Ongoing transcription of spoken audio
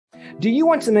Do you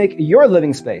want to make your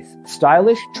living space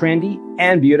stylish, trendy,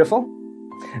 and beautiful?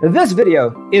 This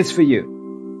video is for you.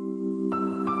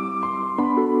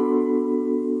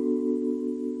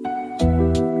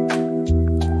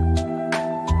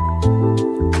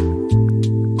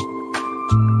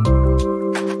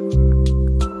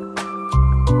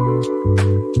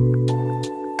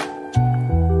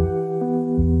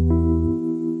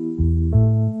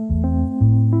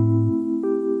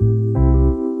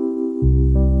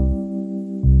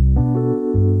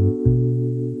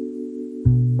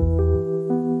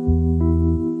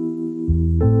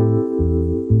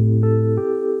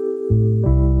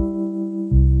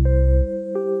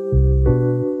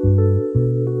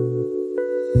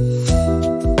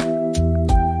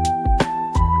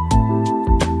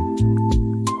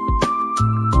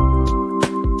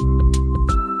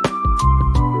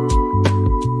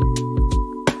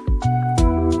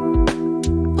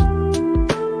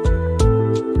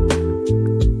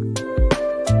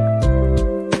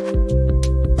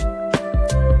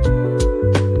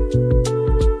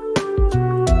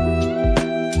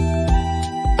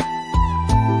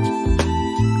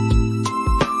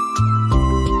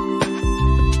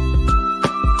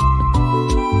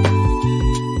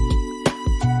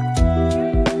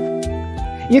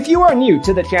 If you are new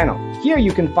to the channel, here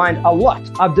you can find a lot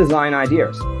of design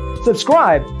ideas.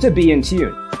 Subscribe to be in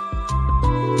tune.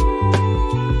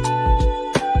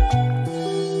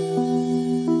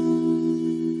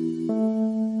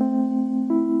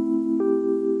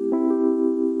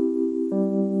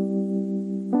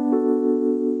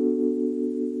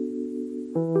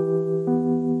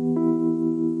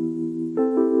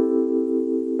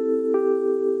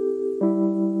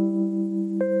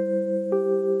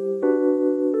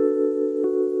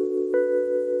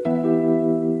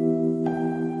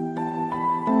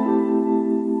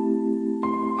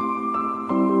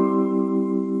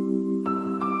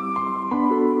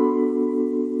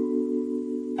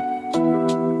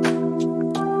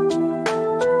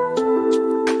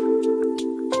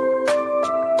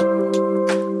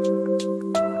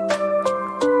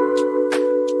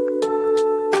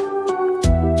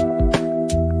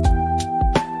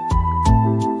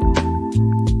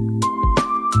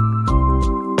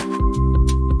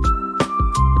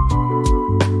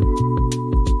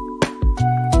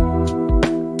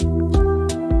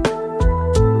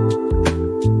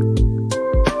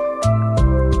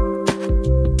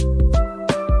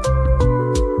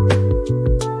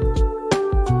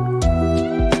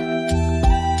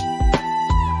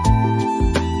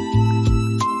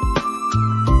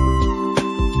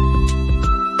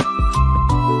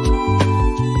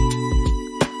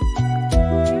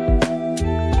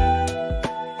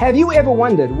 Have you ever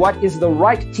wondered what is the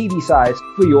right TV size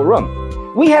for your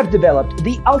room? We have developed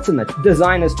the ultimate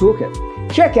designer's toolkit.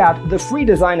 Check out the free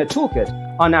designer toolkit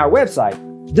on our website,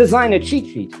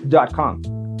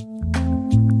 designercheatsheet.com.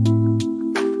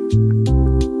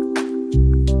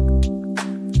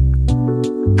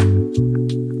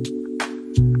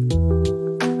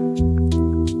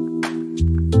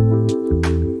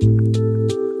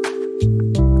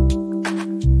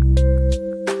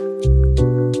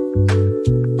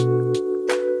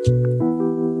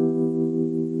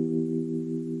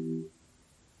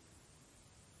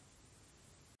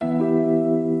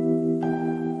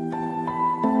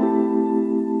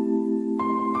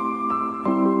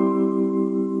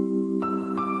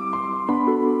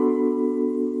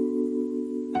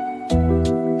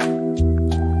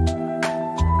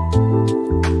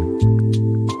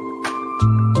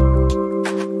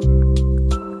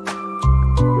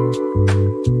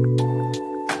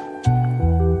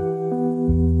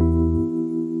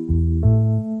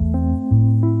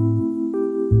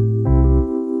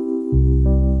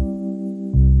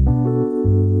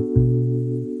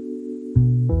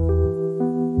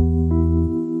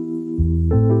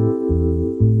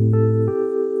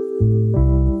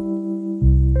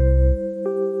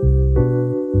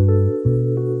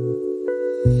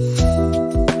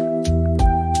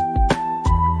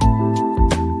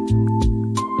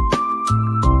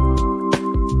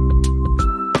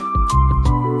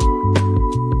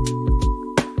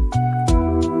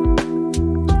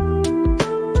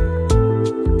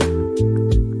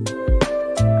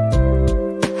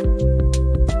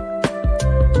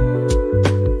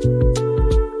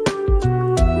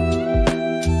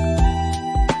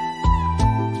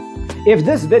 If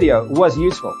this video was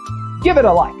useful, give it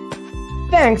a like.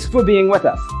 Thanks for being with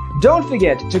us. Don't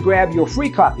forget to grab your free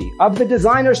copy of the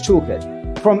Designer's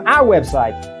Toolkit from our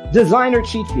website,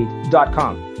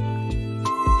 designercheatsheet.com.